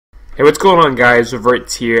Hey, what's going on, guys?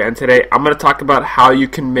 MrTheRevertz here, and today I'm going to talk about how you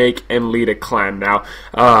can make and lead a clan. Now,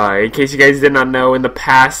 in case you guys did not know, in the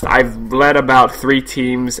past I've led about 3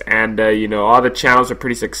 teams, and all the channels are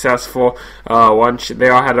pretty successful. They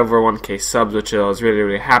all had over 1K subs, which I was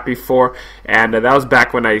really happy for, and that was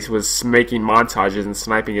back when I was making montages and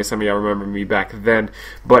sniping, if some of y'all remember me back then.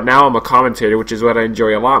 But now I'm a commentator, which is what I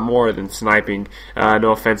enjoy a lot more than sniping.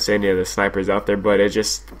 No offense to any of the snipers out there, but it's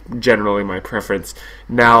just generally my preference.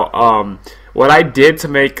 Now, what I did to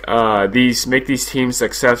make these teams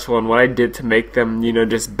successful, and what I did to make them,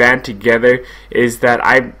 just band together, is that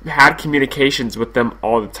I had communications with them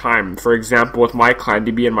all the time. For example, with my clan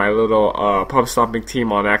DB and my little pub stomping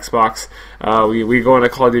team on Xbox, we go into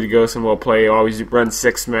Call of Duty Ghosts and we'll play. Always run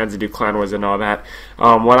 6-mans and do clan wars and all that.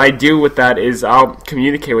 What I do with that is I'll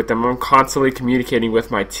communicate with them. I'm constantly communicating with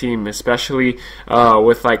my team, especially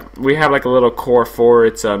with we have a little core 4.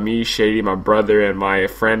 It's me, Shady, my brother, and my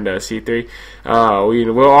friend C3.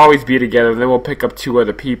 We'll always be together, and then we'll pick up 2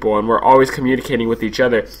 other people, and we're always communicating with each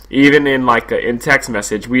other. Even in in text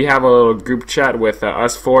message, we have a little group chat with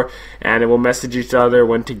us 4, and we'll message each other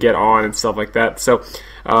when to get on and stuff like that. So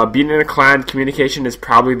being in a clan, communication is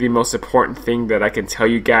probably the most important thing that I can tell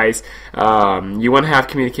you guys. You want to have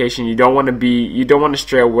communication. You don't want to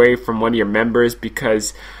stray away from one of your members,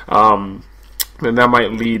 because then that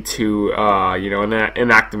might lead to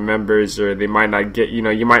inactive members, or they might not get,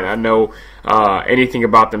 you might not know anything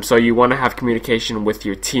about them. So you want to have communication with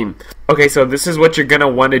your team. Okay, so this is what you're going to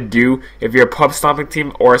want to do if you're a pub stomping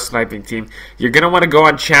team or a sniping team. You're going to want to go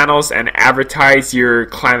on channels and advertise your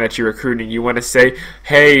clan that you're recruiting. You want to say,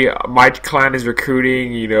 hey, my clan is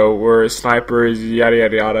recruiting, we're snipers, yada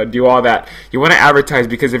yada yada. Do all that. You want to advertise,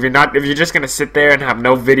 because if you're just going to sit there and have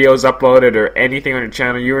no videos uploaded or anything on your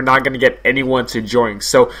channel, you're not going to get anyone to join.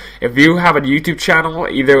 So if you have a YouTube channel,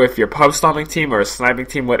 either if you're a pub stomping team or a sniping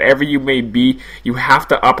team, whatever you may be, you have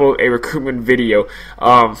to upload a recruitment video.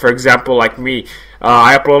 For example, like me,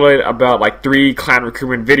 I uploaded about 3 clan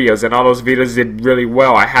recruitment videos, and all those videos did really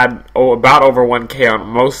well. I had about over 1K on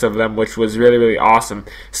most of them, which was really awesome.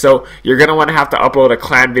 So you're going to want to have to upload a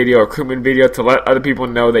clan video, recruitment video, to let other people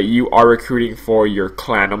know that you are recruiting for your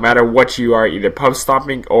clan, no matter what you are, either pub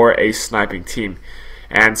stomping or a sniping team.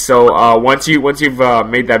 And so once you've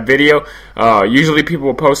made that video, usually people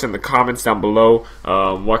will post in the comments down below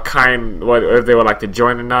what if they would like to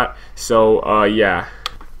join or not. So yeah.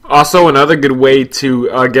 Also, another good way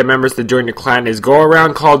to get members to join your clan is go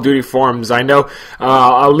around Call of Duty forums. I know,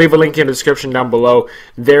 I'll leave a link in the description down below.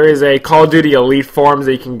 There is a Call of Duty Elite forums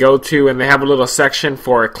that you can go to, and they have a little section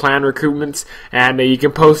for clan recruitments, and you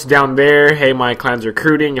can post down there, hey, my clan's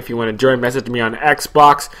recruiting. If you want to join, message me on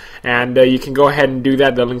Xbox, and you can go ahead and do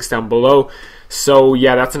that. The link's down below. So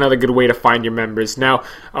yeah, that's another good way to find your members. Now,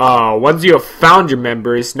 once you have found your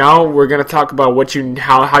members, now we're gonna talk about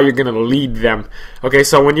how you're gonna lead them. Okay,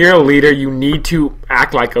 so when you're a leader, you need to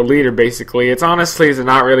act like a leader. Basically, it's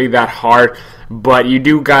not really that hard, but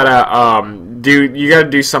you gotta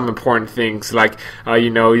do some important things, like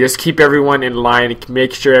just keep everyone in line,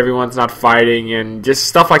 make sure everyone's not fighting, and just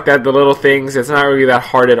stuff like that. The little things. It's not really that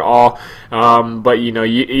hard at all. But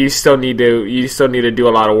you still need to do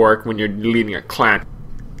a lot of work when you're leading a clan.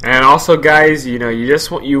 And also, guys, you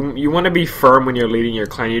want to be firm when you're leading your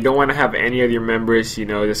clan. You don't want to have any of your members,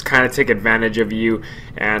 just kind of take advantage of you,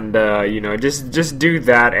 and just do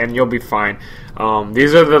that, and you'll be fine.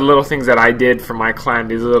 These are the little things that I did for my clan.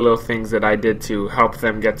 These are the little things that I did to help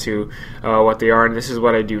them get to what they are, and this is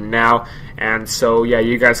what I do now. And so yeah,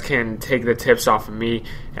 you guys can take the tips off of me,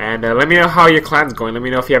 and let me know how your clan's going. Let me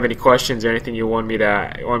know if you have any questions or anything you want me to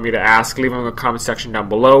ask. Leave them in the comment section down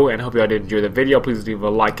below, and hope you all did enjoy the video. Please leave a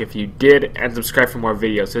like if you did, and subscribe for more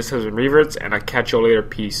videos. This has been MrTheRevertz, and I'll catch you later.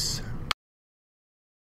 Peace.